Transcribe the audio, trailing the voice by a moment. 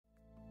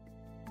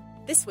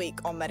This week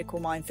on Medical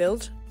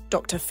Minefield,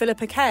 Dr.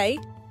 Philippa Kay.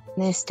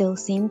 There still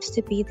seems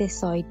to be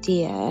this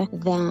idea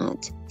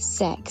that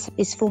sex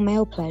is for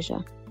male pleasure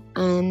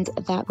and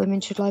that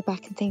women should lie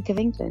back and think of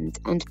England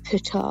and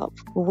put up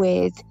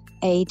with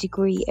a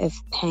degree of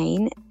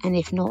pain, and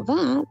if not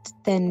that,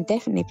 then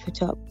definitely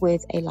put up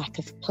with a lack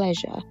of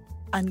pleasure.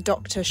 And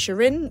Dr.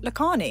 Shirin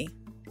Lakhani.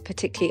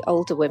 Particularly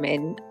older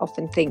women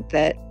often think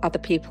that other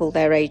people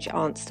their age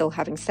aren't still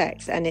having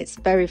sex, and it's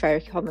very, very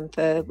common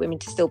for women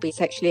to still be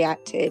sexually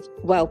active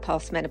well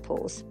past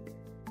menopause.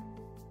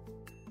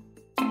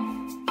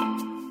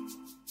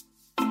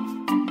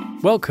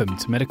 Welcome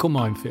to Medical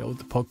Minefield,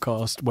 the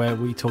podcast where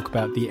we talk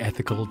about the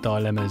ethical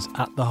dilemmas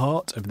at the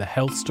heart of the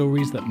health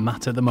stories that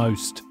matter the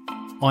most.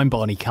 I'm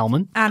Barney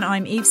Calman. And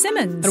I'm Eve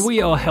Simmons. And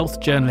we are health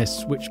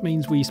journalists, which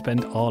means we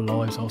spend our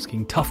lives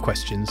asking tough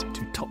questions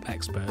to top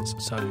experts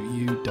so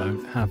you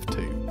don't have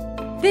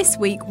to. This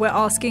week we're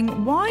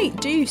asking, why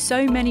do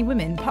so many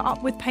women put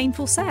up with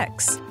painful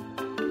sex?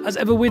 As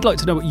ever, we'd like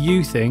to know what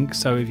you think,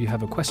 so if you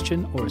have a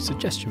question or a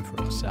suggestion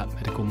for us at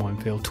Medical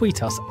Minefield,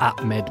 tweet us at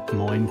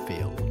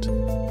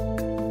MedMinefield.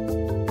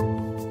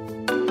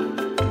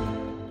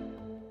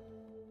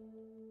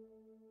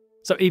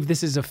 So, Eve,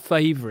 this is a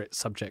favourite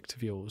subject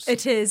of yours.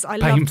 It is. I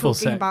love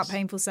talking about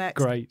painful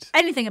sex. Great.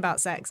 Anything about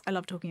sex, I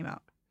love talking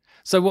about.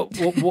 So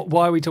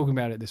why are we talking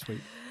about it this week?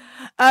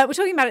 We're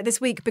talking about it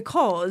this week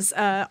because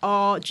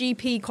our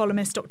GP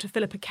columnist, Dr.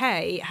 Philippa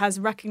Kay, has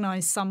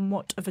recognised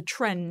somewhat of a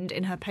trend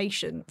in her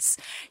patients.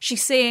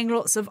 She's seeing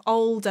lots of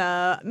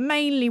older,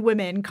 mainly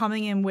women,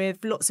 coming in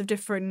with lots of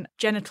different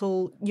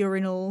genital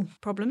urinal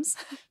problems.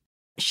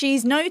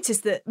 She's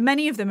noticed that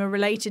many of them are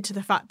related to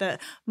the fact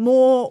that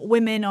more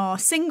women are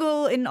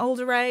single in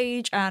older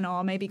age and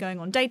are maybe going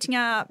on dating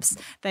apps.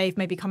 They've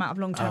maybe come out of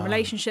long-term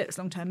relationships,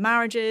 long-term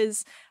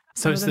marriages.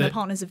 Some of them, their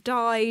partners have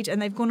died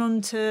and they've gone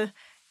on to,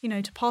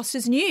 to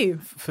pastures new.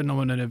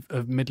 Phenomenon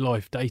of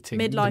midlife dating.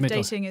 Midlife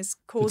dating is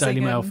causing... The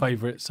Daily Mail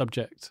favourite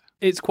subject.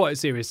 It's quite a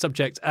serious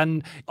subject,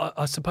 and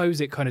I suppose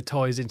it kind of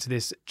ties into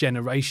this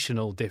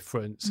generational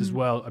difference as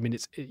well. I mean,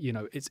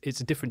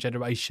 it's a different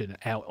generation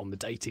out on the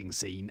dating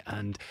scene,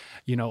 and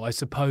I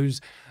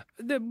suppose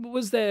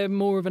was there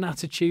more of an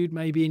attitude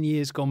maybe in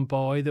years gone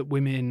by that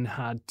women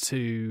had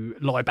to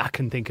lie back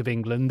and think of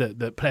England,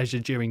 that pleasure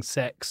during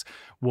sex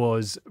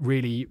was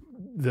really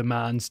the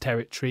man's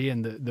territory,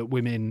 and that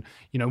women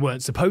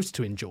weren't supposed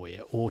to enjoy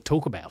it or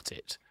talk about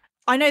it.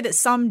 I know that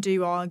some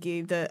do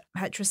argue that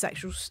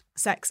heterosexual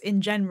sex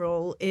in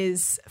general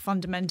is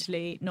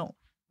fundamentally not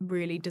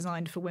really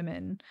designed for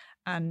women.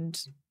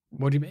 And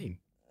what do you mean?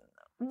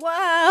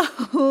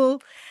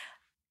 Well,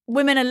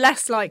 women are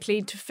less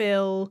likely to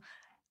feel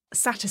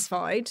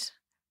satisfied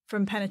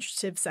from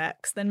penetrative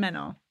sex than men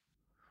are.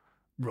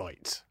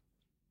 Right.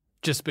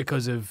 Just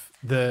because of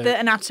the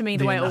anatomy,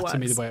 the way it works.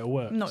 The way it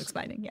works. I'm not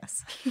explaining,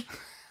 yes.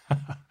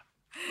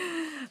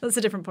 That's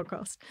a different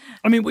podcast.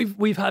 I mean,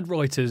 we've had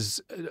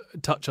writers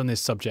touch on this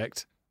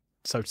subject,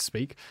 so to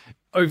speak,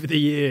 over the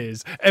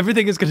years.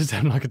 Everything is going to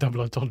sound like a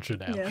double entendre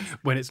now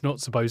when it's not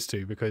supposed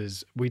to,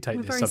 because we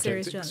take this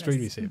subject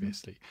extremely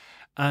seriously.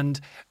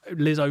 And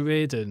Liz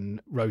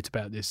O'Riordan wrote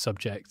about this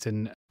subject,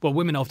 and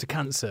women after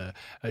cancer,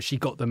 she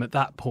got them at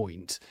that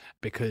point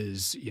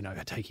because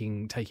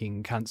taking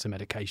cancer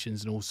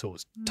medications and all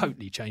sorts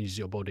totally changes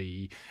your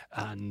body,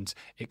 and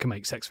it can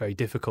make sex very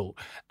difficult.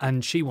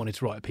 And she wanted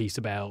to write a piece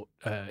about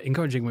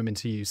encouraging women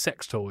to use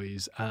sex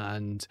toys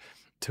and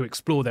to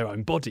explore their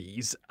own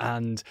bodies,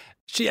 and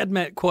she had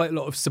met quite a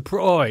lot of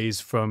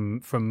surprise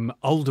from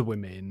older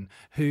women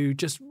who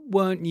just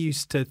weren't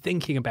used to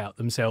thinking about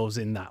themselves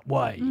in that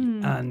way.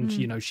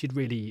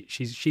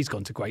 She's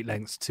gone to great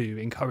lengths to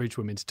encourage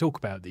women to talk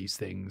about these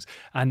things,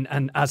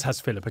 and as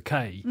has Philippa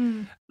Kay.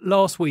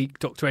 Last week,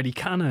 Dr. Ellie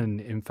Cannon,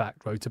 in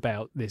fact, wrote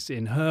about this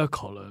in her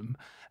column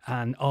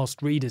and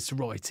asked readers to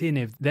write in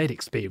if they'd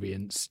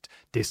experienced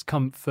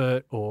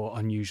discomfort or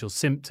unusual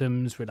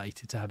symptoms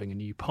related to having a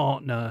new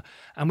partner.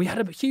 And we had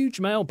a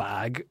huge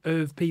mailbag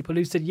of people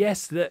who said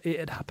yes, that it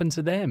had happened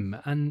to them.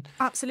 And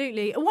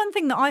absolutely. One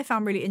thing that I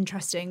found really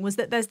interesting was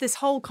that there's this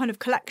whole kind of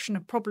collection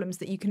of problems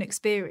that you can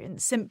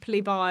experience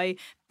simply by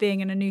being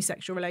in a new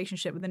sexual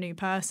relationship with a new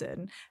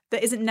person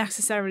that isn't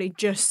necessarily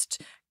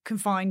just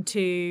confined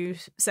to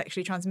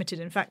sexually transmitted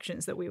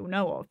infections that we all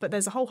know of, but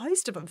there's a whole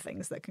host of other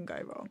things that can go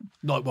wrong.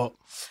 Like what?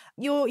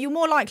 You're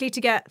more likely to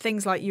get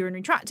things like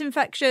urinary tract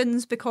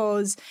infections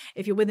because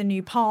if you're with a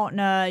new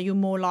partner, you're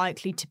more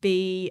likely to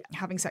be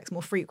having sex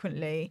more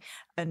frequently,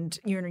 and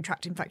urinary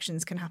tract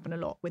infections can happen a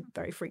lot with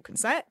very frequent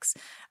sex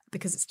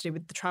because it's to do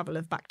with the travel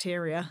of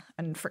bacteria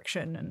and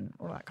friction and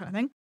all that kind of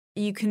thing.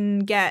 You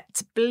can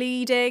get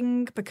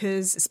bleeding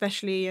because,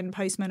 especially in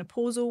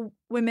postmenopausal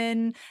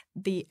women,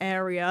 the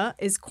area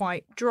is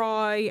quite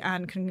dry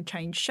and can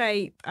change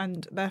shape,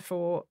 and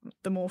therefore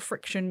the more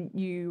friction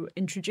you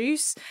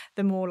introduce,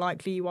 the more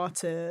likely you are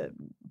to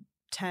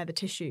tear the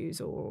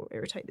tissues or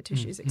irritate the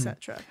tissues,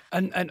 etc.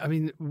 And I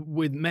mean,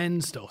 with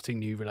men starting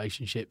new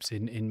relationships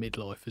in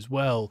midlife as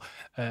well,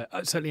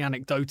 certainly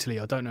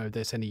anecdotally, I don't know if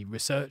there's any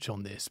research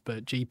on this,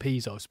 but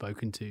GPs I've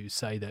spoken to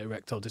say that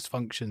erectile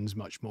dysfunction is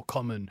much more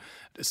common.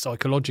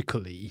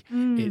 Psychologically,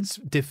 it's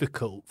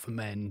difficult for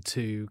men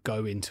to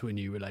go into a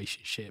new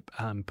relationship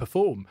and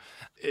perform.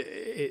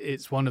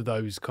 It's one of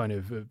those kind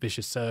of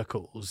vicious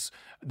circles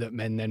that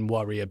men then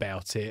worry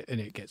about it and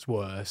it gets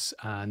worse,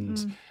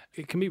 and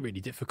it can be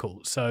really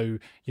difficult. So,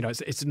 you know,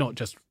 it's not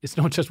just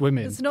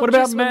women. What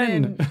about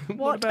men?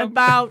 What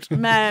about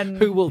men?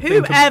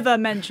 Whoever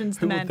mentions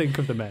the men? Who will think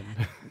of the men?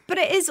 But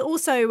it is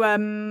also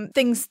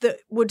things that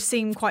would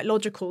seem quite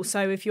logical.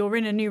 So if you're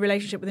in a new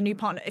relationship with a new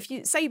partner, if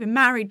you say you've been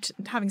married,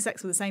 having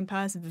sex with the same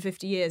person for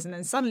 50 years, and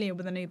then suddenly you're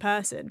with a new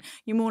person,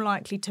 you're more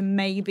likely to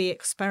maybe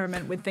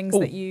experiment with things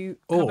that you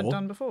haven't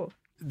done before.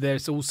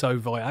 There's also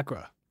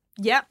Viagra.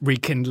 Yep.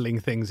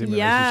 Rekindling things in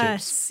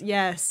relationships.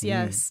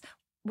 Yes.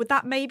 Would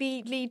that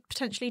maybe lead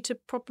potentially to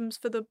problems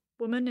for the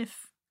woman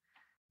if...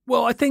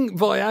 Well, I think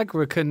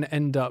Viagra can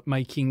end up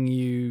making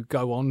you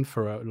go on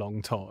for a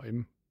long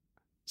time.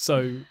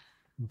 So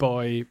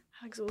by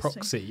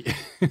proxy,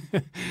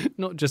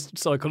 not just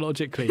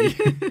psychologically,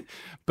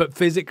 but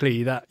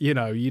physically, that, you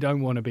know, you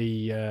don't want to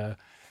be...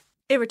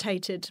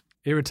 Irritated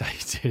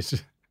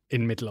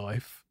in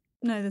midlife.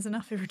 No, there's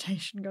enough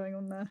irritation going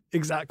on there.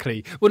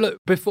 Exactly. Well, look,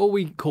 before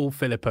we call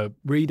Philippa,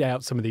 read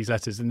out some of these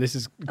letters, and this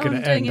is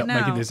going to end up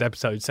making this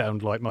episode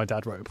sound like my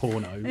dad wrote a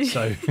porno.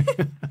 So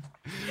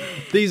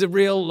these are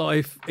real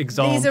life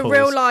examples. These are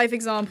real life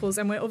examples,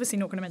 and we're obviously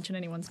not going to mention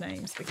anyone's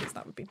names because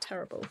that would be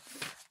terrible.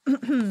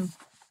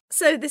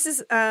 So this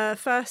is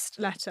first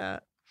letter.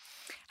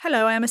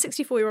 Hello, I am a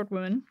 64-year-old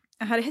woman.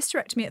 I had a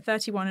hysterectomy at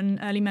 31 and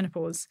early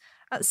menopause.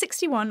 At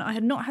 61, I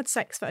had not had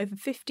sex for over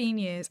 15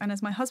 years, and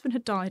as my husband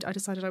had died, I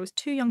decided I was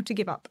too young to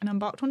give up and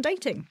embarked on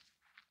dating.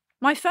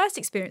 My first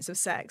experience of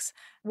sex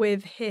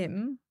with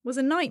him was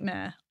a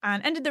nightmare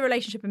and ended the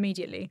relationship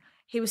immediately.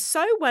 He was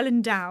so well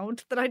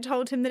endowed that I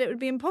told him that it would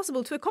be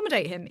impossible to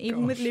accommodate him,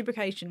 even with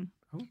lubrication.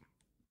 Oh.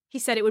 He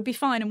said it would be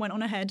fine and went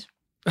on ahead.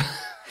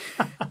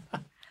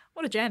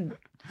 What a gent.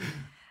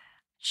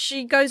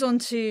 She goes on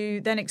to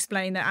then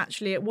explain that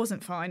actually it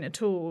wasn't fine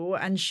at all,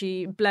 and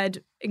she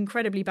bled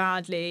incredibly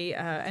badly,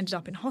 ended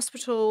up in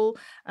hospital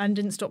and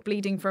didn't stop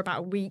bleeding for about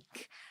a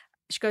week.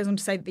 She goes on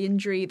to say that the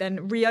injury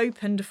then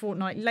reopened a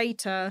fortnight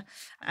later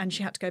and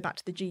she had to go back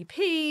to the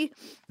GP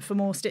for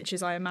more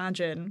stitches, I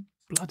imagine.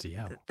 Bloody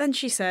hell. Then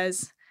she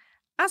says,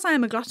 as I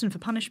am a glutton for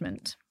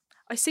punishment,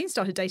 I soon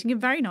started dating a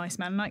very nice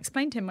man and I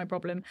explained to him my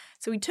problem.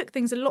 So we took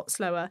things a lot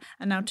slower,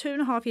 and now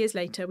 2.5 years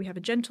later, we have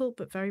a gentle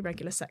but very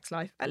regular sex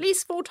life, at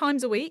least 4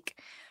 times a week.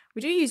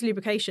 We do use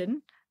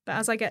lubrication, but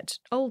as I get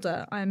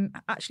older, I'm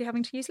actually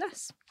having to use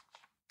less.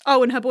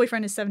 Oh, and her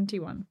boyfriend is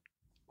 71.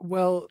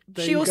 Well,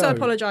 there she you also go.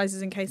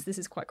 apologises in case this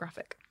is quite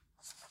graphic.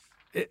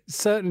 It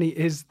certainly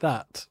is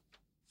that.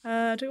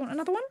 Do we want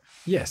another one?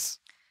 Yes.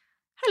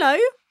 Hello.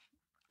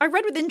 I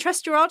read with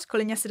interest your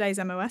article in yesterday's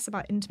MOS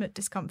about intimate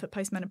discomfort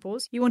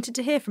post-menopause. You wanted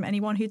to hear from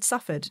anyone who'd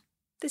suffered.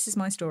 This is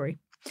my story.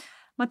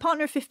 My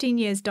partner of 15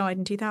 years died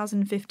in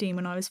 2015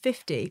 when I was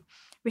 50.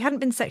 We hadn't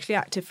been sexually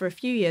active for a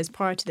few years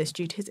prior to this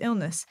due to his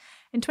illness.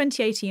 In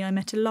 2018, I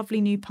met a lovely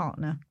new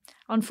partner.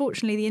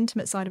 Unfortunately, the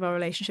intimate side of our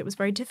relationship was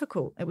very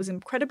difficult. It was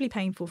incredibly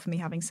painful for me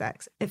having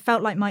sex. It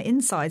felt like my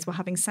insides were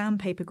having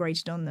sandpaper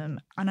grated on them,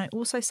 and I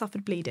also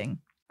suffered bleeding.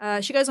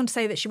 She goes on to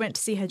say that she went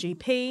to see her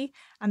GP,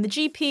 and the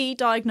GP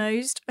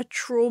diagnosed a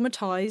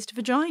traumatised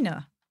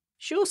vagina.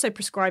 She also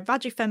prescribed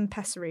Vagifem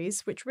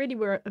pessaries, which really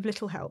were of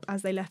little help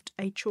as they left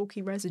a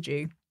chalky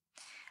residue.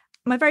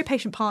 My very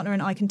patient partner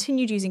and I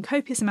continued using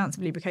copious amounts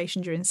of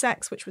lubrication during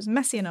sex, which was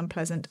messy and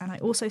unpleasant, and I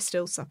also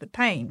still suffered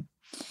pain.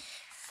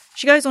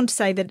 She goes on to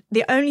say that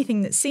the only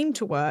thing that seemed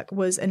to work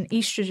was an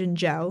estrogen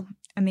gel,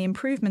 and the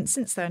improvement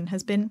since then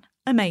has been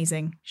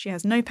amazing. She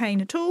has no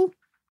pain at all.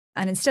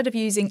 And instead of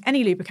using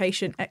any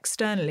lubrication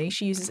externally,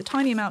 she uses a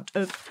tiny amount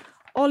of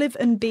Olive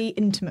 & Bee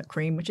Intimate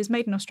Cream, which is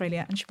made in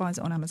Australia, and she buys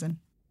it on Amazon.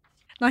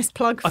 Nice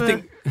plug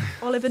for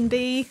Olive &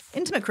 Bee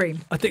Intimate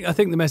Cream. I think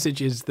the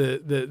message is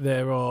that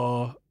there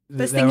are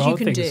things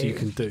you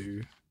can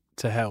do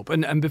to help.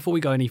 And before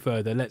we go any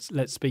further,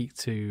 let's speak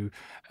to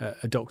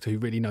a doctor who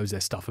really knows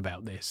their stuff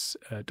about this,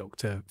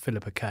 Dr.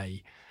 Philippa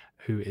Kay,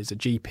 who is a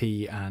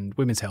GP and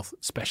women's health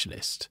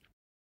specialist.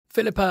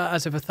 Philippa,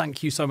 as ever,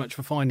 thank you so much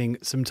for finding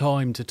some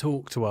time to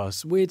talk to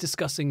us. We're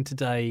discussing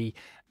today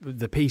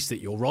the piece that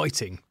you're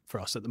writing for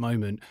us at the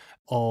moment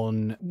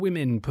on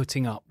women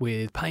putting up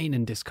with pain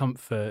and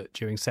discomfort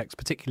during sex,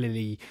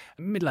 particularly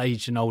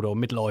middle-aged and older or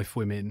midlife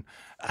women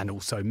and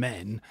also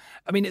men.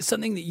 I mean, it's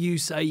something that you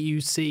say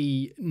you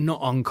see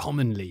not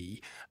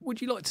uncommonly.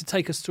 Would you like to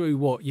take us through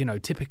what,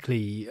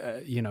 typically,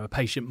 a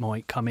patient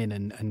might come in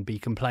and be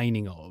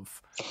complaining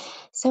of?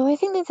 So I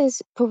think that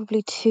there's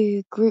probably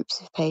 2 groups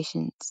of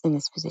patients in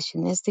this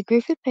position. There's the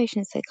group of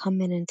patients that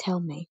come in and tell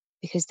me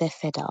because they're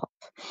fed up,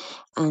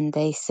 and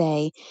they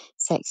say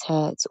sex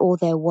hurts, or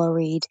they're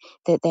worried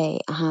that they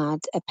had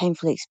a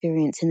painful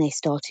experience and they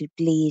started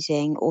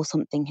bleeding or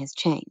something has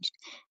changed.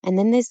 And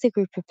then there's the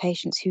group of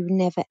patients who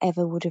never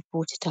ever would have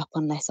brought it up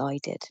unless I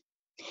did.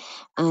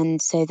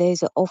 And so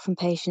those are often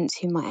patients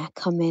who might have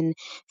come in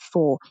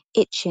for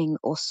itching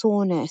or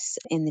soreness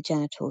in the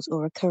genitals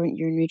or recurrent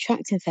urinary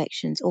tract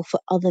infections or for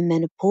other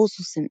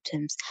menopausal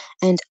symptoms.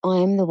 And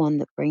I'm the one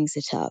that brings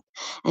it up.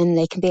 And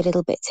they can be a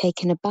little bit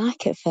taken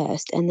aback at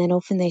first. And then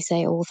often they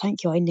say, oh,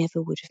 thank you, I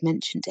never would have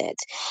mentioned it.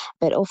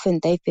 But often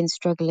they've been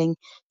struggling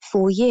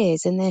for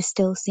years. And there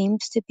still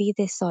seems to be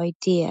this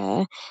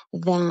idea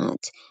that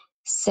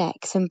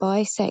sex, and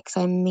by sex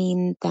I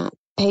mean that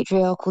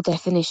patriarchal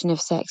definition of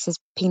sex as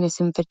penis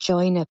and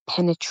vagina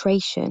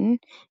penetration,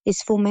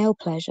 is for male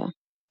pleasure,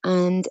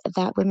 and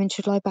that women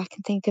should lie back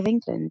and think of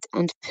England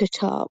and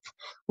put up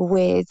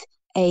with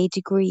a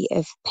degree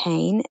of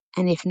pain,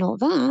 and if not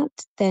that,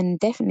 then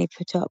definitely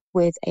put up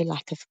with a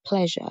lack of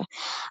pleasure.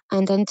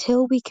 And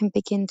until we can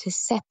begin to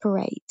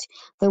separate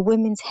the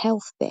women's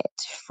health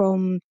bit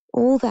from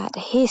all that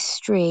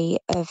history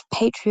of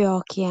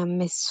patriarchy and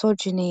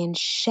misogyny and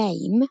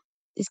shame,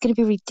 it's going to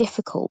be really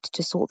difficult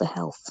to sort the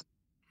health.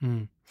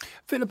 Mm.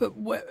 Philippa,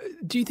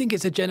 do you think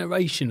it's a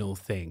generational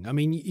thing? I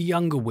mean,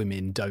 younger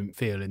women don't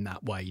feel in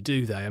that way,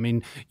 do they? I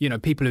mean, you know,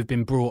 people who've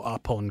been brought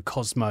up on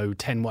Cosmo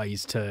 10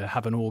 ways to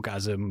have an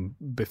orgasm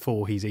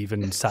before he's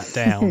even sat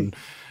down,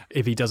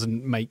 if he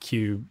doesn't make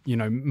you, you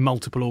know,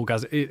 multiple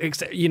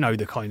orgasms, you know,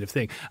 the kind of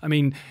thing. I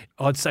mean,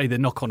 I'd say the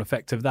knock-on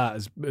effect of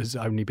that has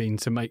only been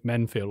to make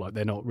men feel like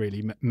they're not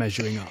really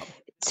measuring up.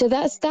 So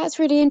that's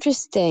really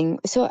interesting.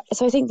 So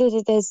I think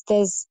that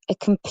there's a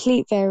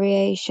complete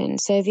variation.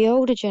 So the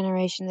older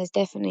generation, there's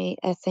definitely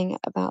a thing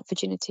about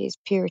virginity is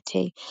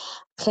purity.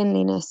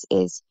 Cleanliness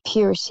is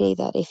purity,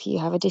 that if you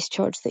have a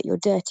discharge that you're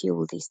dirty,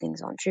 all these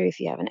things aren't true. If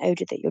you have an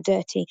odor that you're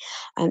dirty,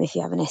 and if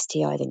you have an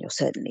STI, then you're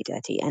certainly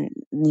dirty. And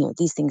you know,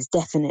 these things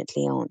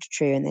definitely aren't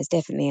true. And there's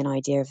definitely an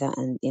idea of that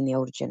in the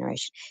older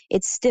generation.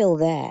 It's still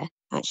there,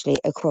 actually,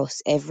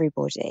 across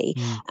everybody.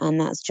 And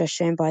that's just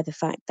shown by the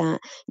fact that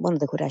one of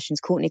the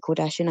Kardashians, Kourtney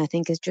Kardashian, I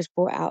think, has just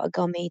brought out a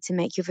gummy to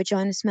make your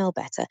vagina smell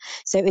better.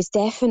 So it's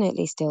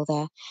definitely still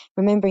there.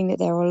 Remembering that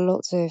there are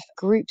lots of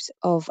groups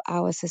of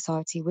our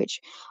society which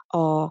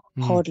are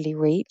hardly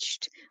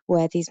reached,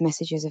 where these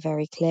messages are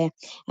very clear.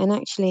 And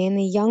actually, in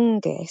the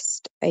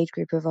youngest age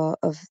group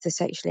of the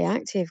sexually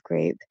active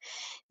group,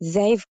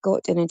 they've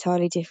got an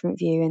entirely different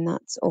view, and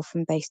that's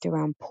often based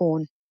around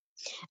porn.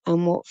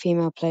 And what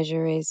female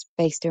pleasure is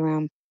based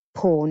around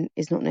porn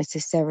is not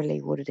necessarily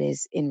what it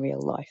is in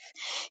real life.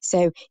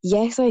 So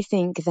yes, I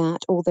think that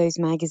all those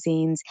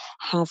magazines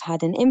have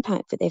had an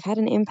impact, but they've had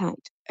an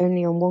impact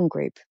only on one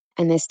group,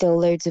 and there's still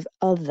loads of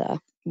other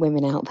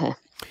women out there.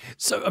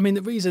 So, I mean,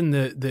 the reason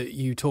that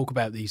you talk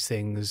about these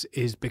things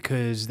is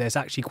because there's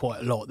actually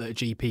quite a lot that a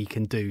GP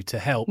can do to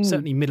help,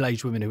 certainly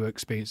middle-aged women who are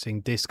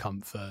experiencing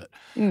discomfort,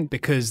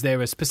 because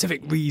there are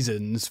specific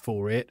reasons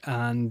for it,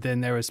 and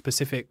then there are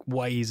specific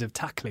ways of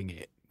tackling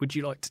it. Would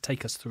you like to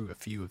take us through a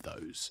few of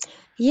those?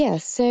 Yeah,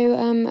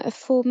 so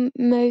for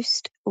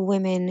most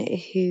women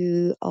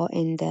who are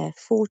in their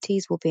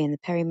 40s, will be in the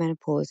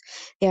perimenopause.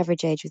 The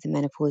average age of the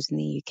menopause in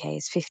the UK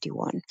is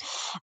 51.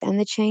 And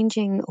the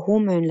changing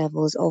hormone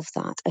levels of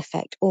that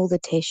affect all the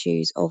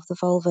tissues of the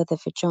vulva, the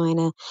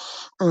vagina,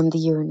 and the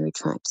urinary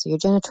tract. So your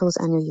genitals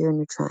and your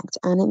urinary tract.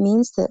 And it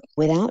means that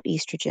without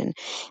estrogen,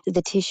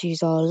 the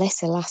tissues are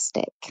less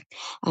elastic,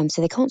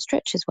 so they can't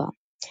stretch as well.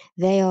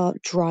 They are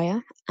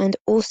drier and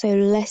also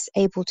less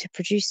able to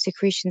produce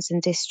secretions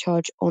and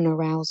discharge on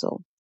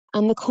arousal.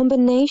 And the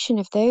combination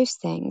of those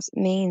things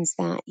means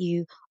that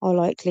you are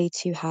likely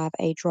to have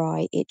a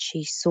dry,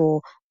 itchy,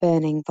 sore,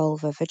 burning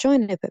vulva,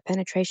 vagina, but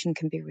penetration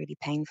can be really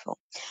painful.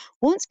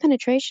 Once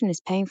penetration is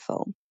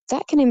painful,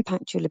 that can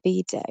impact your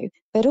libido,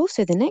 but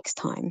also the next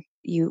time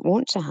you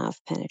want to have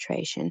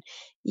penetration,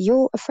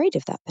 you're afraid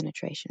of that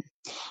penetration.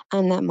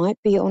 And that might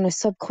be on a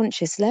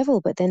subconscious level,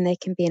 but then there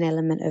can be an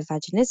element of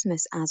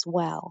vaginismus as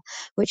well,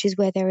 which is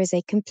where there is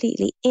a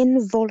completely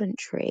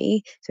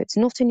involuntary, so it's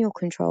not in your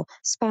control,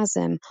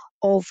 spasm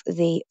of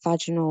the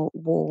vaginal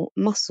wall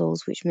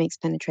muscles, which makes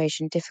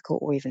penetration difficult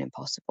or even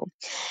impossible.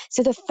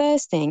 So the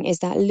first thing is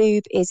that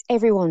lube is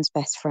everyone's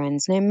best friend.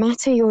 No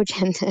matter your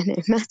gender,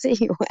 no matter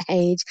your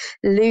age,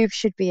 lube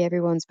should be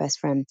everyone's best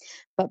friend.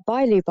 But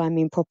by lube, I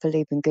mean proper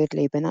lube and good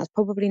lube, and that's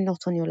probably not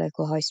on your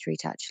local high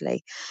street,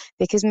 actually,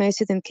 because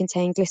most of them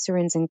contain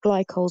glycerins and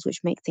glycols, which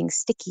make things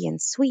sticky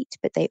and sweet,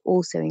 but they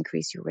also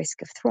increase your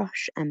risk of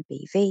thrush and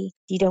BV.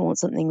 You don't want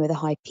something with a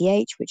high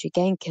pH, which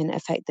again can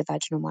affect the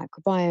vaginal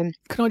microbiome.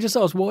 Can I just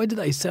ask, why do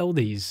they sell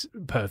these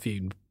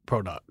perfume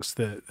products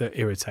that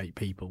irritate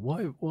people?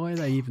 Why are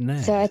they even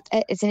there? So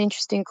it's an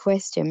interesting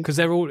question. Because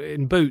they're all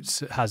in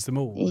Boots, has them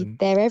all.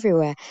 They're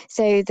everywhere.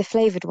 So the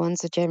flavoured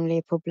ones are generally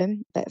a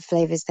problem, but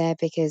flavour's there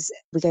because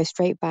we go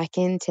straight back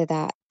into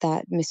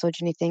that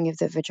misogyny thing of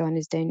that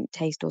vaginas don't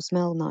taste or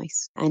smell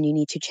nice, and you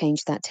need to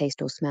change that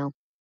taste or smell.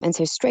 And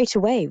so straight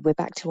away, we're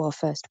back to our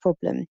first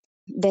problem.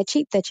 They're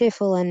cheap, they're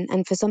cheerful,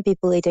 and for some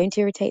people they don't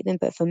irritate them,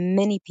 but for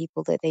many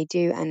people that they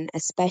do, and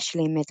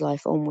especially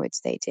midlife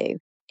onwards, they do.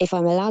 If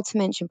I'm allowed to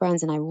mention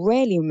brands, and I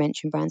rarely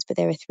mention brands, but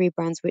there are 3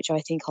 brands which I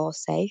think are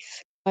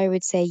safe. I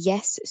would say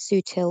yes,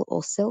 Sutil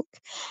or Silk,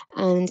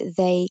 and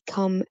they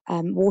come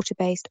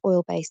water-based,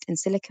 oil-based, and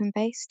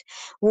silicone-based.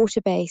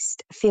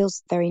 Water-based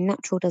feels very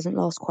natural, doesn't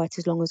last quite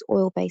as long as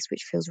oil-based,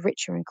 which feels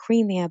richer and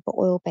creamier, but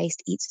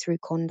oil-based eats through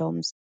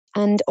condoms.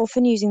 And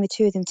often using the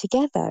 2 of them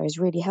together is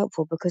really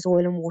helpful because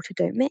oil and water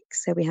don't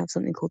mix. So we have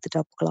something called the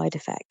double glide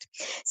effect.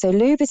 So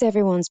lube is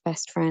everyone's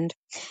best friend.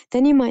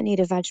 Then you might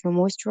need a vaginal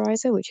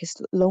moisturizer, which is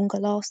longer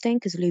lasting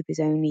because lube is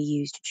only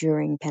used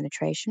during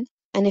penetration.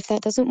 And if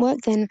that doesn't work,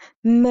 then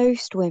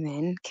most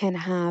women can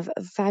have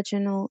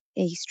vaginal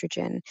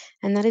estrogen.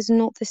 And that is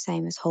not the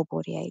same as whole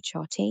body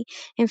HRT.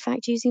 In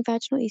fact, using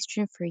vaginal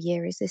estrogen for a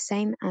year is the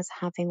same as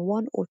having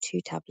 1 or 2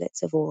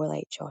 tablets of oral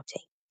HRT.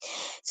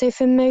 So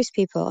for most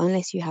people,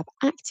 unless you have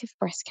active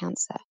breast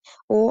cancer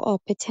or are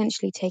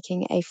potentially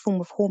taking a form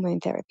of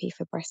hormone therapy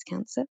for breast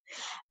cancer,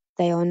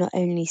 they are not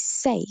only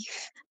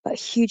safe, but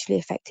hugely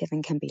effective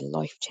and can be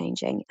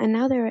life-changing. And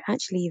now they're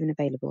actually even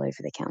available over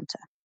the counter.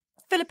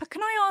 Philippa,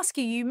 can I ask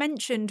you, you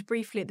mentioned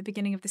briefly at the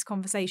beginning of this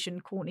conversation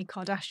Kourtney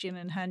Kardashian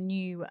and her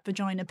new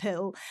vagina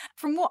pill.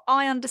 From what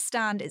I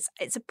understand,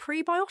 it's a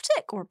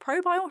prebiotic or a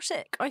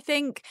probiotic, I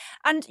think.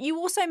 And you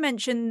also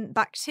mentioned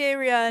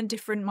bacteria and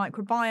different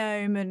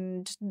microbiome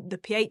and the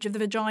pH of the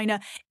vagina.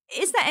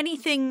 Is there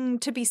anything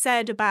to be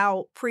said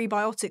about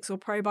prebiotics or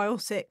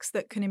probiotics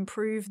that can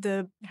improve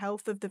the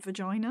health of the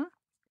vagina?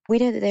 We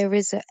know that there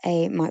is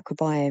a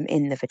microbiome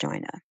in the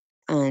vagina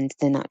and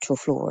the natural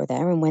flora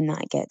there. And when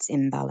that gets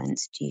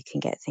imbalanced, you can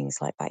get things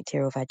like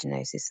bacterial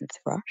vaginosis and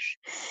thrush.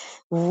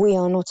 We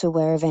are not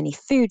aware of any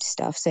food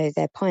stuff. So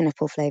they're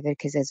pineapple flavored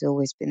because there's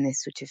always been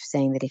this sort of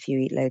saying that if you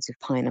eat loads of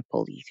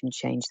pineapple, you can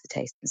change the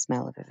taste and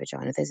smell of a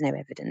vagina. There's no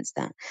evidence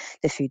that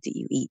the food that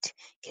you eat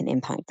can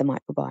impact the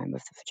microbiome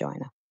of the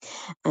vagina.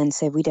 And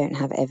so we don't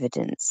have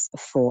evidence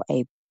for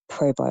a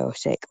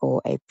probiotic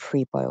or a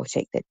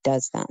prebiotic that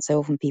does that. So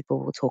often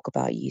people will talk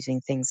about using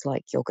things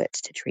like yogurt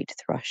to treat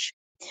thrush,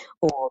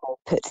 or they'll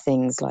put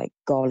things like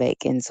garlic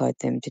inside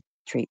them to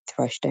treat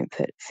thrush. Don't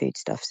put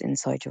foodstuffs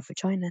inside your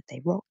vagina.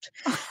 They rot.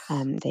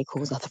 They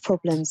cause other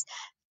problems.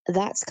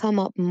 That's come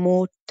up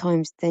more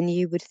times than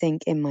you would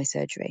think in my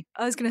surgery.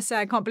 I was going to say,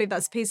 I can't believe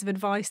that's a piece of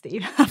advice that you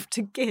have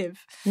to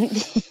give.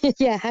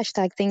 Yeah,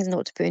 hashtag things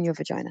not to put in your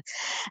vagina.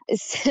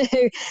 So,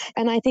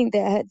 and I think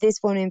that this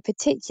one in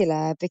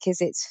particular, because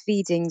it's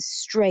feeding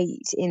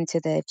straight into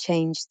the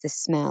change the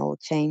smell,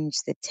 change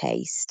the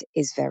taste,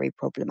 is very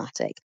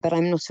problematic. But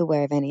I'm not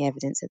aware of any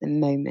evidence at the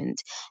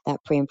moment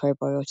that pre and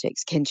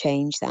probiotics can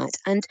change that.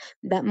 And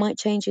that might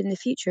change in the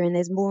future. And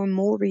there's more and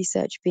more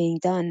research being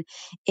done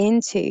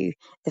into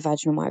the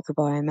vaginal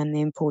microbiome and the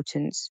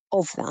importance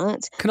of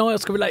that. Can I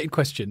ask a related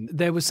question?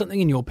 There was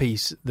something in your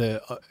piece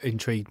that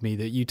intrigued me,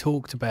 that you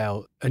talked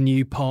about a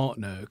new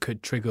partner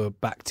could trigger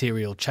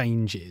bacterial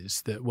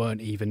changes that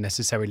weren't even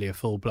necessarily a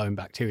full-blown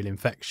bacterial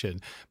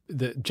infection,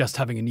 that just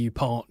having a new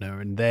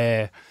partner and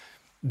their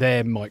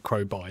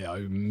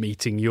microbiome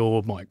meeting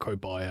your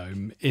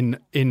microbiome in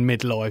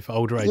midlife,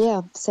 older age. Yeah,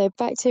 so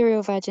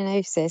bacterial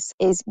vaginosis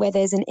is where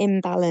there's an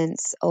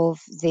imbalance of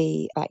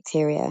the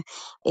bacteria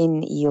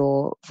in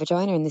your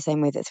vagina, in the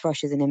same way that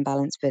thrush is an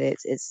imbalance, but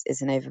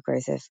it's an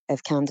overgrowth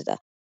of candida.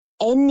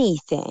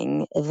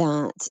 Anything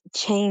that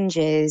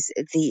changes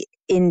the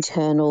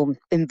internal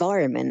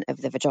environment of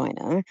the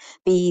vagina,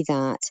 be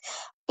that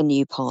a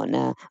new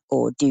partner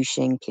or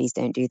douching, please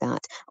don't do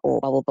that, or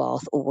bubble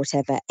bath or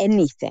whatever,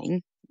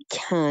 anything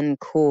can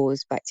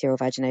cause bacterial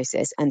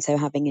vaginosis. And so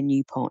having a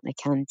new partner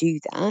can do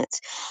that.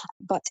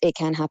 But it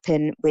can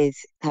happen with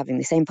having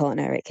the same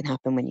partner. It can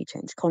happen when you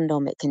change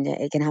condom. It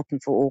can happen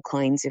for all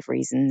kinds of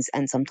reasons.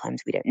 And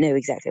sometimes we don't know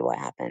exactly what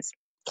happens.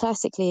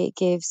 Classically, it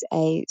gives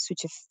a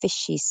sort of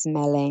fishy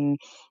smelling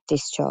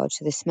discharge.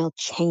 So the smell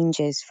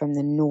changes from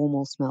the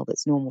normal smell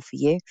that's normal for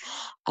you.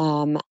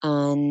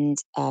 And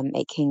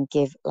it can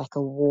give like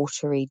a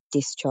watery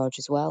discharge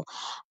as well.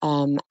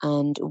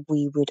 And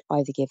we would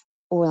either give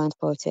oral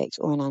antibiotics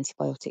or an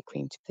antibiotic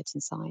cream to put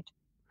inside.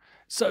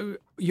 So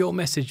your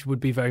message would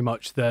be very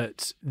much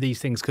that these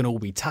things can all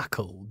be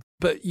tackled.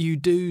 But you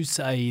do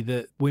say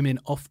that women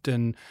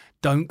often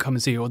don't come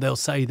and see you, or they'll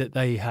say that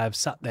they have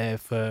sat there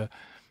for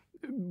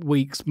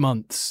weeks,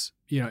 months,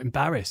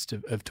 embarrassed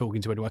of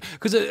talking to anyone.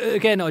 Because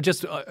again, I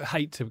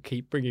hate to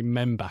keep bringing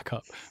men back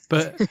up,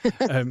 but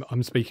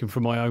I'm speaking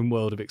from my own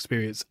world of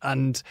experience.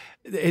 And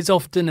it's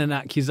often an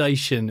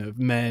accusation of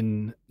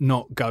men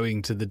not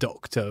going to the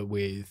doctor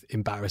with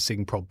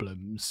embarrassing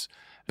problems.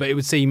 But it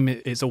would seem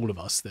it's all of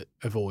us that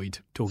avoid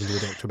talking to a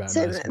doctor about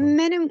it. So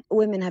men and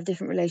women have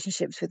different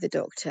relationships with the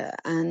doctor.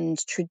 And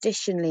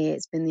traditionally,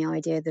 it's been the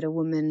idea that a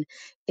woman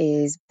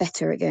is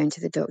better at going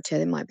to the doctor.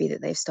 It might be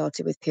that they've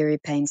started with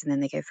period pains and then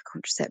they go for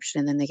contraception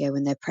and then they go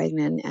when they're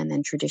pregnant. And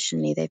then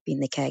traditionally, they've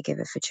been the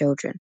caregiver for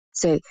children.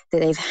 So that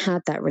they've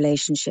had that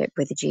relationship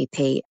with a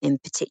GP in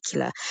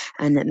particular,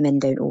 and that men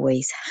don't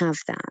always have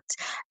that.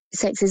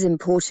 sex is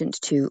important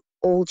to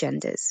all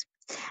genders.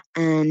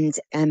 And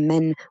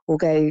men will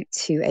go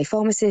to a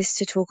pharmacist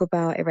to talk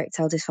about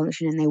erectile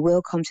dysfunction, and they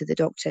will come to the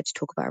doctor to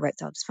talk about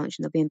erectile dysfunction.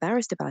 They'll be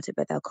embarrassed about it,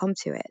 but they'll come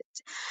to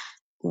it.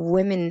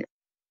 Women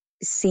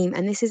seem,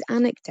 and this is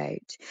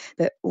anecdote,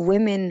 but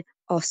women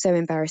are so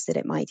embarrassed that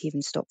it might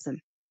even stop them.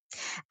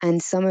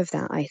 And some of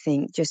that, I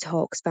think, just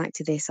harks back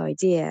to this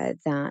idea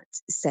that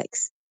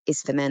sex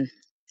is for men.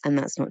 And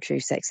that's not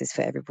true. Sex is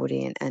for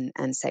everybody,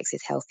 and sex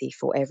is healthy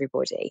for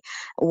everybody.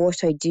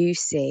 What I do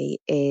see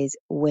is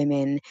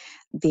women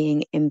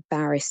being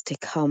embarrassed to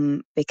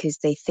come because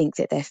they think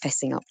that they're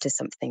fessing up to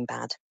something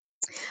bad.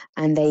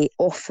 And they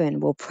often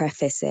will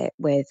preface it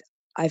with,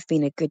 I've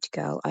been a good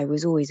girl. I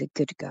was always a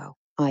good girl.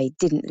 I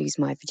didn't lose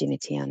my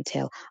virginity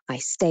until I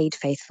stayed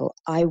faithful.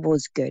 I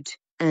was good.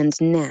 And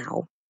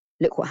now,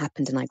 look what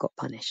happened, and I got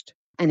punished.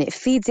 And it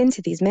feeds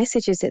into these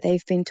messages that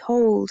they've been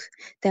told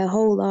their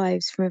whole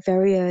lives from a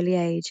very early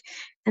age.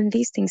 And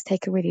these things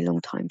take a really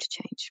long time to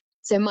change.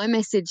 So my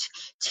message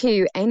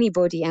to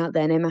anybody out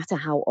there, no matter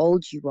how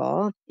old you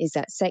are, is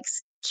that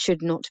sex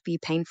should not be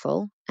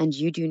painful, and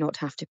you do not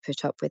have to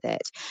put up with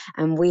it.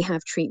 And we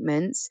have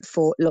treatments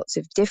for lots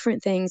of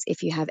different things.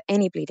 If you have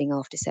any bleeding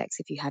after sex,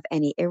 if you have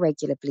any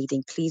irregular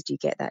bleeding, please do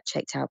get that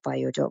checked out by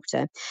your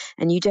doctor.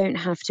 And you don't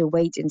have to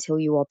wait until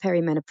you are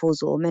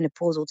perimenopausal or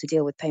menopausal to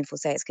deal with painful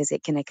sex, because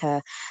it can occur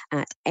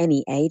at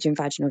any age, and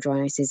vaginal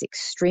dryness is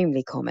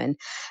extremely common.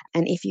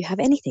 And if you have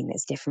anything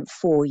that's different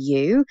for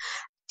you,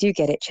 do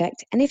get it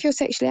checked. And if you're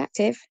sexually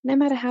active, no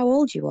matter how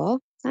old you are,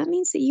 that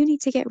means that you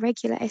need to get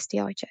regular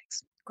STI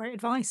checks. Great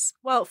advice.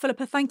 Well,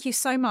 Philippa, thank you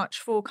so much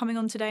for coming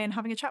on today and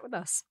having a chat with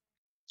us.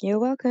 You're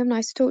welcome.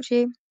 Nice to talk to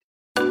you.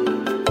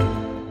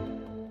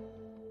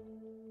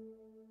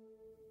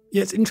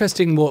 Yeah, it's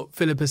interesting what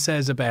Philippa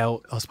says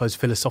about, I suppose,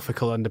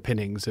 philosophical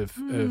underpinnings of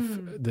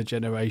the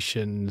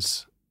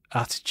generation's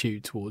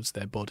attitude towards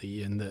their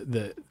body, and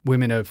that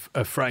women are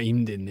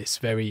framed in this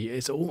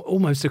it's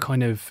almost a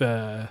kind of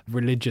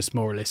religious,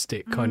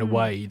 moralistic kind of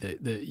way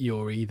that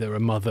you're either a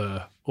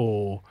mother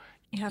or...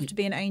 You have to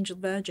be an angel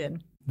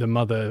virgin. The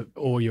mother,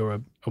 or you're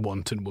a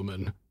wanton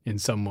woman in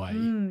some way.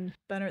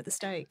 Burn her at the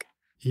stake.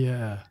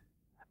 Yeah.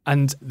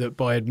 And that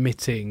by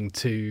admitting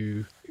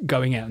to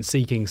going out and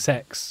seeking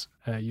sex,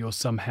 you're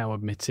somehow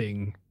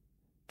admitting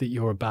that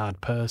you're a bad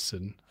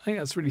person. I think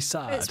that's really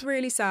sad. It's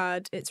really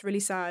sad. It's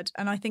really sad.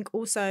 And I think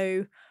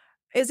also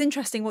it's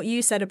interesting what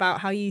you said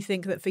about how you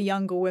think that for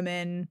younger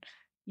women,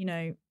 you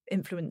know,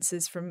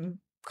 influences from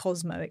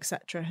Cosmo,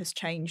 etc., has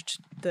changed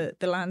the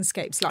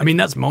landscape slightly. I mean,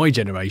 that's my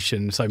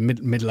generation, so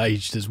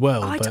middle-aged as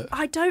well.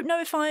 I don't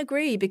know if I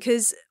agree,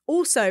 because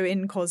also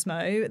in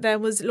Cosmo there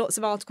was lots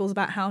of articles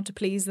about how to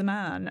please the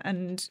man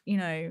and, you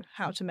know,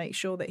 how to make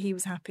sure that he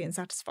was happy and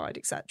satisfied,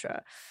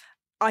 etc.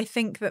 I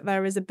think that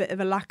there is a bit of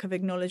a lack of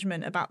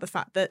acknowledgement about the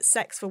fact that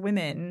sex for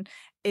women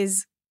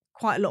is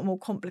quite a lot more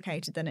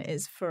complicated than it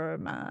is for a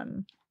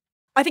man.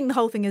 I think the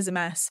whole thing is a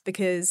mess,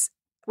 because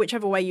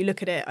whichever way you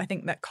look at it, I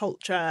think that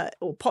culture,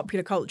 or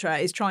popular culture,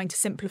 is trying to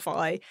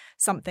simplify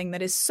something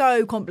that is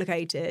so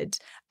complicated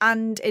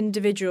and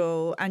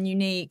individual and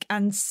unique,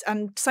 and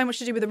so much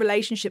to do with the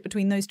relationship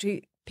between those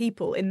two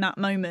people in that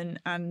moment,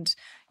 and,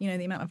 you know,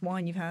 the amount of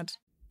wine you've had.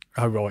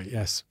 Oh, right,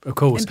 yes, of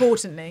course.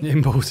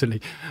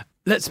 Importantly.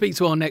 Let's speak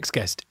to our next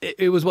guest.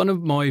 It was one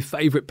of my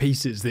favourite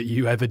pieces that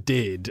you ever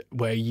did,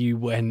 where you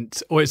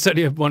went, or it's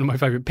certainly one of my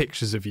favourite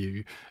pictures of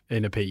you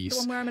in a piece. The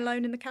one where I'm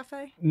alone in the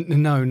cafe?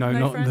 No,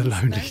 not friends, the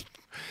lonely.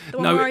 No? The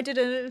one where I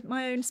did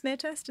my own smear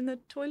test in the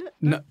toilet?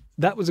 No,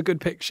 that was a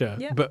good picture.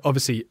 Yeah. But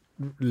obviously,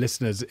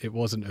 listeners, it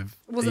wasn't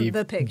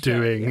the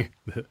picture.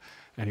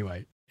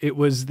 Anyway. It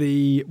was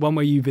the one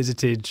where you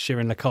visited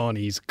Shirin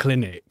Lakhani's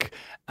clinic,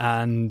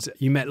 and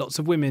you met lots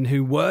of women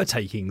who were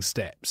taking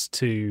steps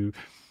to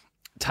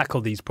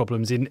tackle these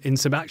problems in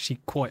some actually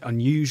quite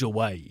unusual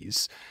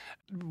ways.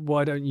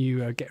 Why don't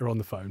you get her on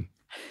the phone?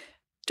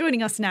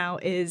 Joining us now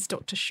is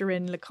Dr.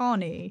 Shirin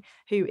Lakhani,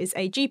 who is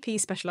a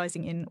GP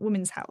specialising in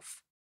women's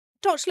health.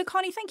 Dr.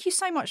 Lakhani, thank you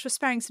so much for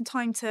sparing some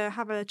time to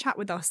have a chat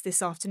with us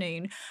this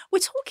afternoon. We're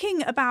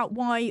talking about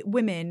why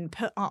women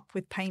put up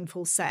with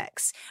painful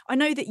sex. I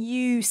know that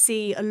you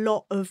see a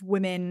lot of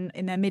women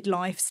in their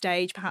midlife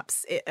stage,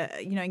 perhaps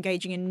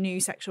engaging in new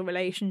sexual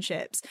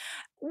relationships.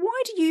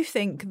 Why do you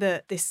think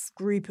that this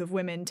group of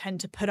women tend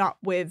to put up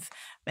with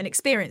an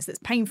experience that's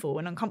painful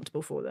and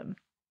uncomfortable for them?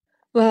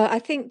 Well, I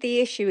think the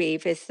issue,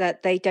 Eve, is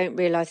that they don't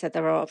realise that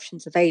there are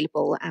options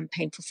available, and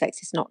painful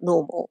sex is not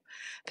normal.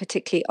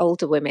 Particularly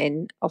older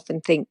women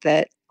often think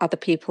that other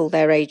people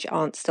their age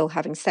aren't still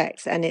having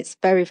sex, and it's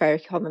very, very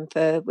common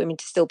for women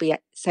to still be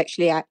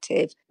sexually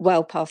active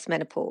well past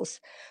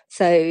menopause.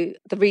 So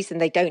the reason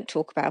they don't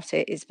talk about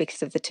it is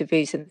because of the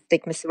taboos and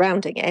stigma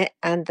surrounding it,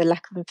 and the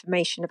lack of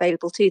information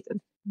available to them.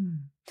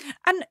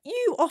 And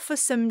you offer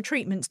some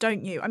treatments,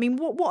 don't you? I mean,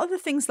 what are the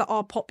things that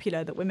are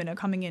popular that women are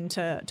coming in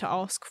to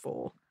ask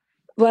for?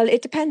 Well,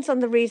 it depends on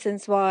the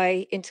reasons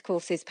why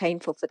intercourse is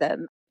painful for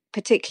them.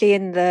 particularly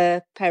in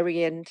the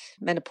peri and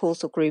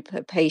menopausal group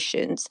of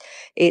patients,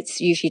 it's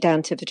usually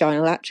down to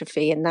vaginal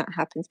atrophy, and that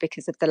happens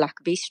because of the lack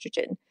of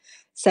estrogen.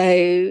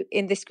 So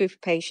in this group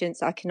of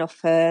patients, I can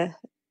offer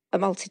a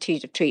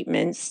multitude of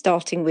treatments,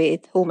 starting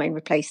with hormone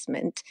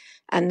replacement,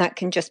 and that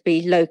can just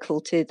be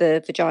local to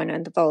the vagina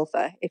and the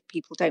vulva if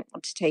people don't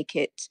want to take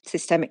it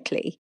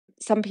systemically.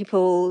 Some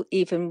people,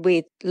 even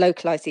with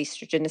localized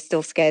estrogen, are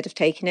still scared of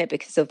taking it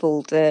because of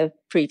all the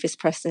previous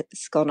press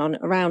that's gone on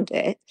around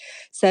it.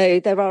 So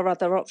there are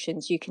other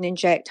options. You can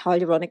inject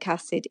hyaluronic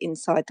acid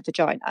inside the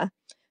vagina,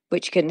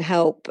 which can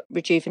help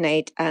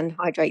rejuvenate and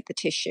hydrate the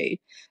tissue.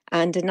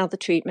 And another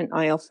treatment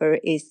I offer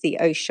is the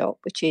O-Shot,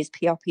 which is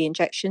PRP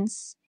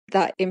injections.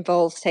 That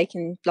involves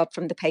taking blood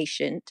from the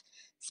patient,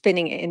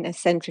 spinning it in a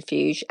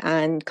centrifuge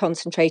and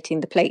concentrating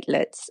the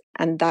platelets,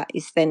 and that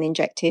is then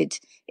injected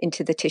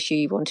into the tissue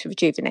you want to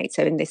rejuvenate.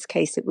 So in this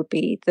case, it would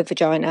be the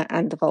vagina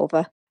and the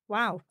vulva.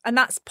 Wow. And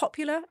that's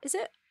popular, is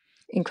it?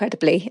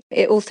 Incredibly.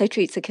 It also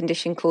treats a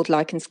condition called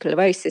lichen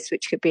sclerosis,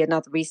 which could be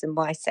another reason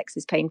why sex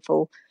is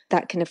painful.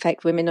 That can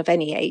affect women of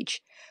any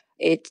age.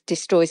 It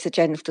destroys the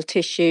genital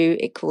tissue.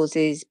 It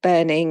causes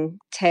burning,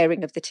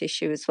 tearing of the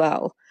tissue as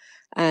well.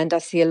 And I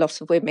see a lot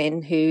of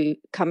women who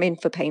come in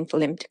for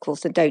painful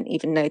intercourse and don't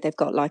even know they've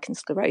got lichen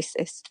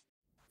sclerosis.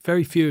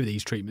 Very few of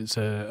these treatments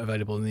are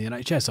available in the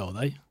NHS, are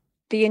they?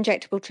 The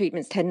injectable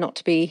treatments tend not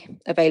to be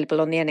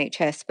available on the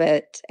NHS,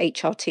 but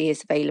HRT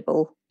is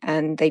available,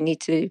 and they need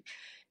to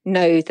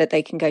know that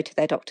they can go to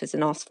their doctors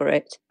and ask for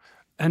it.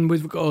 And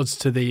with regards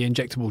to the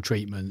injectable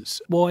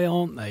treatments, why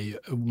aren't they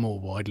more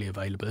widely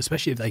available,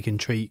 especially if they can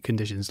treat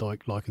conditions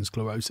like lichen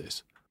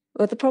sclerosis?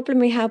 Well, the problem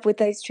we have with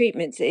those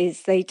treatments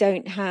is they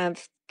don't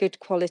have good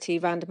quality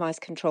randomized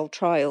controlled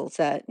trials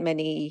that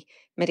many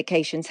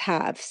medications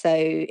have. So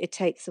it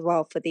takes a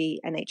while for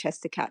the NHS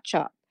to catch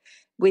up.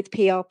 With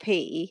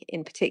PRP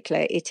in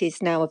particular, it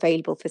is now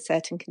available for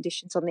certain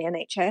conditions on the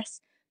NHS,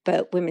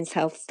 but women's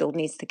health still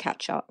needs to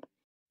catch up.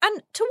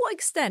 And to what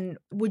extent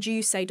would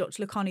you say,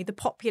 Dr. Lakhani, the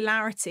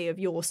popularity of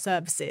your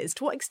services,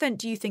 to what extent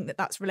do you think that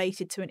that's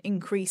related to an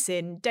increase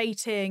in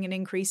dating, an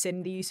increase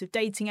in the use of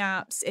dating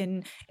apps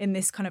in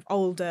this kind of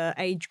older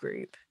age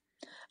group?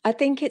 I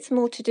think it's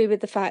more to do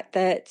with the fact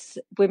that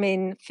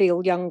women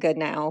feel younger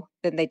now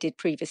than they did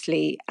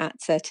previously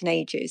at certain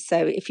ages. So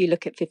if you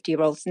look at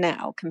 50-year-olds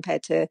now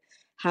compared to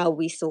how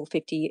we saw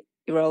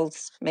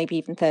 50-year-olds maybe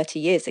even 30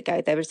 years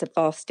ago, there is a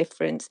vast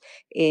difference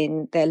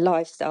in their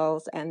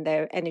lifestyles and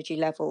their energy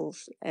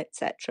levels,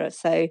 etc.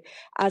 So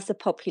as a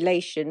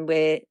population,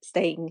 we're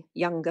staying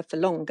younger for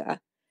longer.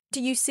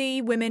 Do you see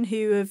women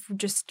who have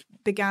just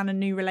began a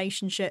new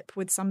relationship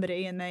with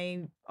somebody and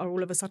they are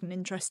all of a sudden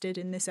interested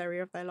in this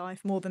area of their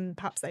life more than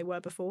perhaps they were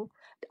before?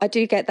 I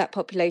do get that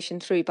population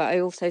through, but I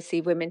also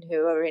see women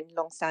who are in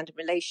long-standing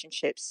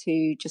relationships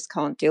who just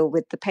can't deal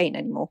with the pain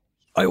anymore.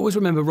 I always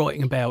remember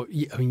writing about,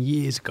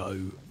 years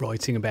ago,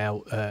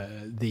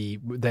 the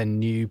then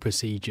new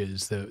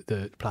procedures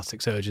that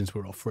plastic surgeons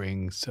were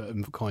offering,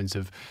 certain kinds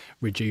of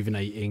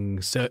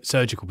rejuvenating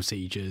surgical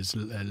procedures,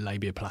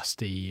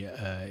 labiaplasty,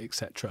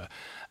 etc.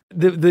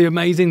 The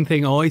amazing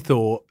thing I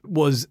thought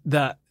was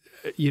that,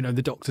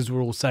 the doctors were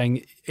all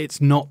saying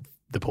it's not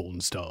the porn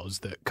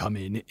stars that come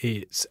in,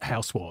 it's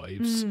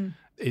housewives.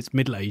 It's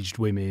middle-aged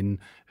women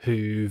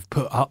who've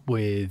put up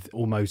with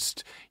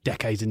almost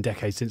decades and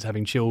decades since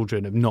having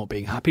children of not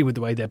being happy with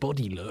the way their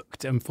body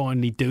looked and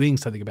finally doing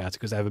something about it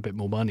because they have a bit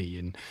more money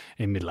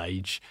in middle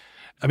age.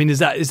 I mean, is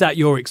that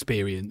your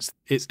experience?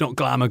 It's not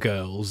glamour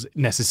girls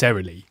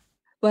necessarily.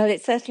 Well,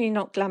 it's certainly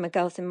not glamour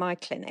girls in my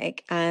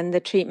clinic, and the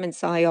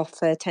treatments I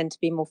offer tend to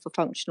be more for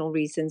functional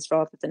reasons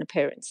rather than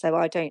appearance. So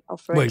I don't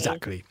offer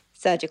any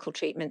surgical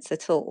treatments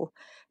at all.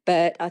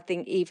 But I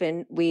think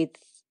even with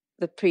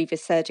the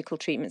previous surgical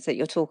treatments that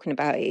you're talking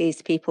about, it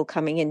is people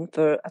coming in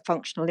for a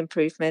functional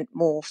improvement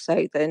more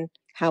so than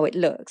how it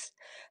looks.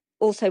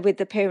 Also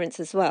with appearance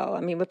as well, I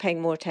mean, we're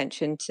paying more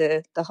attention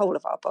to the whole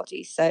of our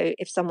body. So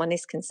if someone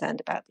is concerned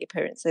about the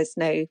appearance, there's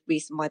no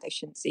reason why they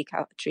shouldn't seek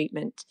out a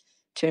treatment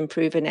to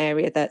improve an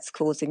area that's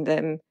causing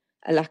them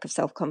a lack of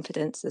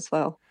self-confidence as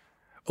well.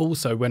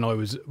 Also, when I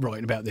was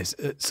writing about this,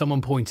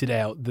 someone pointed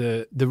out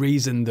the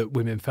reason that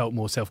women felt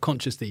more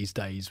self-conscious these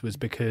days was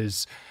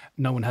because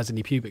no one has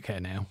any pubic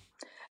hair now.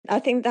 I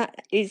think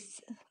that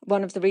is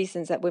one of the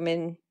reasons that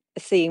women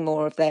are seeing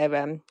more of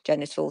their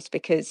genitals,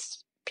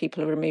 because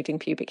people are removing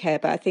pubic hair.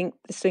 But I think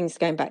the swing's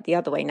going back the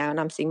other way now, and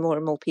I'm seeing more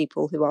and more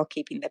people who are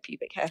keeping their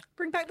pubic hair.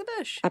 Bring back the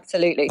bush.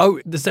 Absolutely.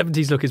 Oh, the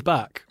 70s look is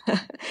back.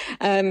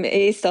 It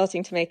is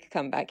starting to make a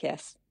comeback,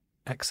 yes.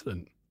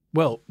 Excellent.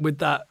 Well, with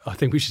that, I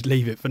think we should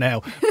leave it for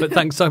now. But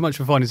thanks so much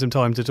for finding some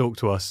time to talk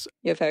to us.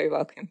 You're very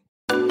welcome.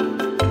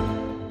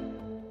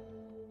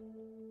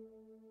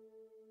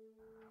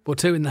 Well,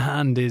 two in the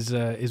hand is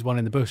one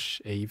in the bush,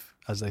 Eve,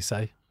 as they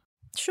say.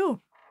 Sure.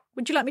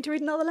 Would you like me to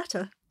read another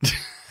letter?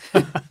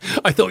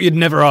 I thought you'd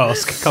never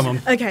ask. Come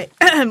on. Okay.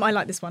 I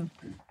like this one.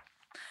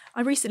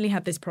 I recently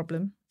had this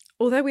problem.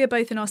 Although we are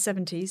both in our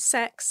 70s,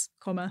 sex,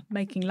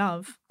 making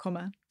love,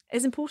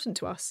 is important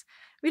to us.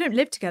 We don't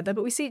live together,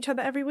 but we see each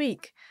other every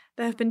week.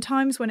 There have been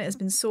times when it has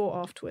been sore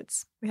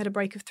afterwards. We had a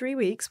break of 3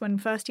 weeks when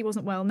first he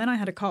wasn't well and then I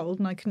had a cold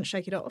and I couldn't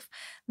shake it off.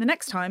 The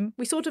next time,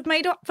 we sort of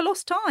made up for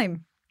lost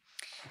time.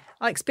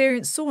 I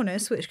experienced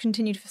soreness, which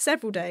continued for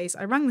several days.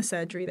 I rang the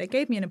surgery. They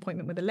gave me an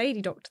appointment with a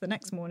lady doctor the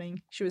next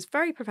morning. She was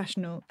very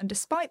professional, and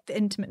despite the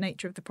intimate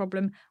nature of the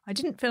problem, I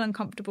didn't feel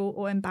uncomfortable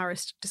or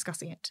embarrassed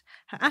discussing it.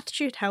 Her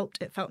attitude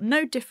helped. It felt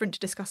no different to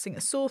discussing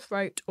a sore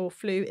throat or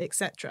flu,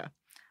 etc.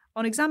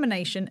 On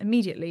examination,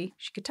 immediately,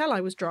 she could tell I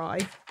was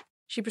dry.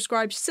 She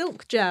prescribed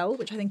Silk Gel,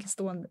 which I think is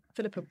the one that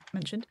Philippa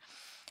mentioned,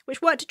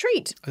 which worked to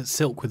treat. It's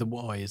Silk with a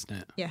Y, isn't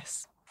it?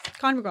 Yes.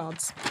 Kind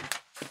regards.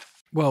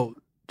 Well,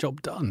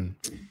 job done.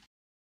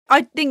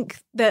 I think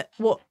that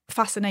what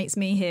fascinates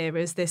me here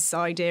is this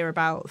idea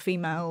about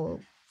female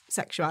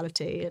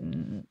sexuality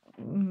and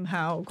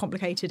how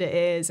complicated it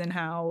is and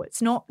how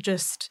it's not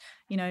just,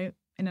 in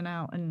and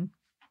out and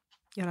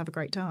you'll have a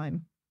great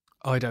time.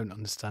 I don't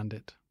understand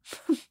it.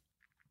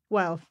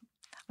 Well,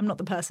 I'm not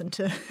the person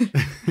to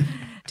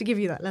to give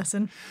you that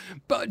lesson.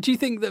 But do you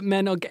think that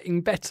men are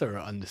getting better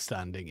at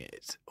understanding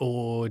it?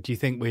 Or do you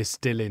think we're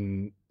still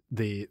in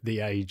the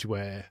age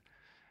where,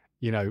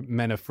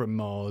 men are from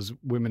Mars,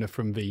 women are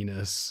from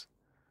Venus,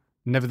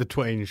 never the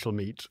twain shall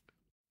meet?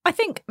 I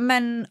think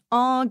men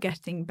are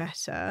getting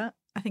better.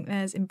 I think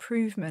there's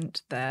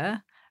improvement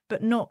there,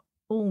 but not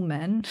all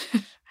men.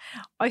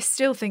 I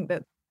still think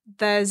that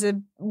there's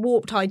a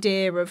warped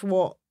idea of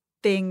what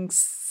being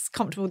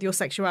comfortable with your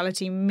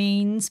sexuality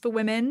means for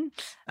women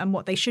and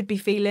what they should be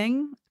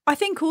feeling. I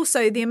think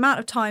also the amount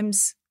of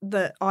times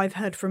that I've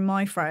heard from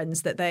my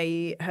friends that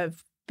they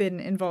have been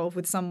involved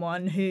with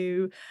someone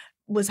who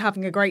was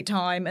having a great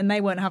time and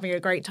they weren't having a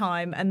great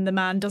time and the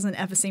man doesn't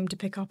ever seem to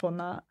pick up on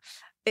that.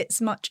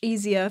 It's much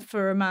easier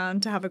for a man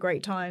to have a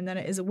great time than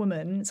it is a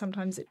woman.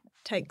 Sometimes it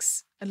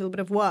takes a little bit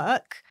of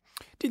work.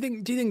 Do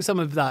you think some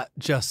of that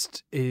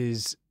just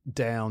is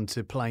down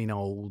to plain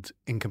old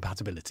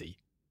incompatibility?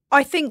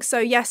 I think so,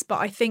 yes, but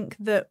I think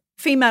that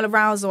female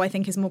arousal,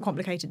 is more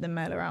complicated than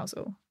male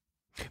arousal.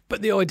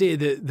 But the idea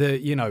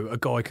that a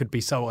guy could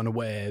be so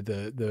unaware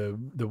that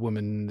the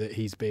woman that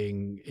he's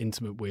being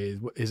intimate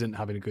with isn't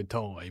having a good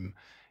time,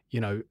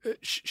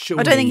 surely...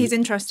 I don't think he's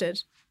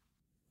interested.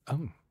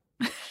 Oh.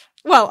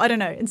 Well, I don't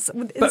know. In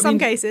some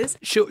cases,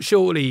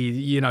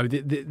 surely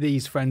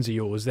these friends of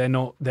yours, they're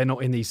not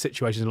in these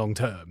situations long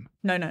term.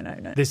 No.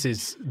 This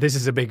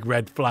is a big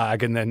red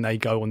flag, and then they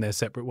go on their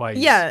separate ways.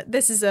 Yeah,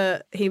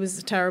 he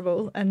was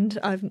terrible, and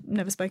I've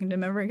never spoken to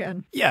him ever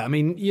again. Yeah,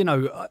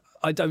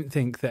 I don't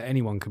think that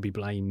anyone could be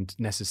blamed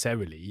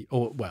necessarily,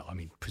 or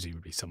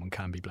presumably someone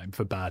can be blamed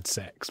for bad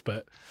sex,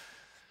 but.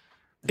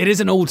 It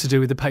isn't all to do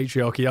with the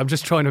patriarchy. I'm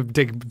just trying to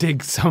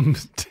dig some.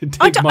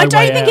 I don't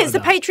think it's the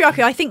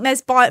patriarchy. I think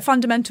there's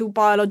fundamental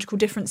biological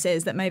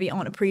differences that maybe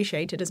aren't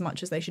appreciated as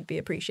much as they should be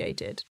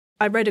appreciated.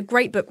 I read a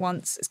great book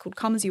once. It's called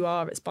Come As You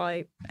Are. It's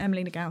by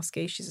Emily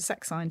Nagoski. She's a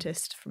sex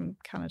scientist from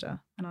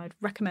Canada, and I'd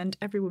recommend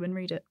every woman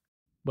read it.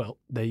 Well,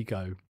 there you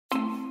go.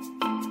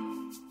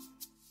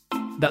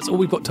 That's all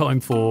we've got time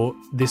for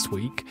this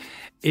week.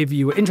 If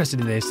you were interested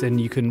in this, then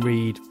you can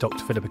read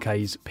Dr. Philippa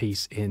Kay's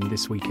piece in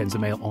this weekend's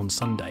Mail on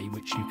Sunday,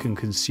 which you can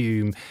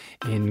consume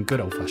in good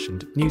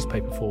old-fashioned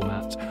newspaper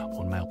format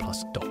on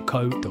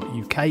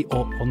mailplus.co.uk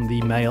or on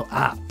the Mail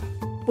app.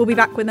 We'll be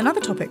back with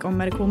another topic on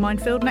Medical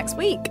Minefield next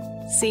week.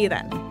 See you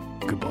then.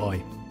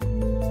 Goodbye.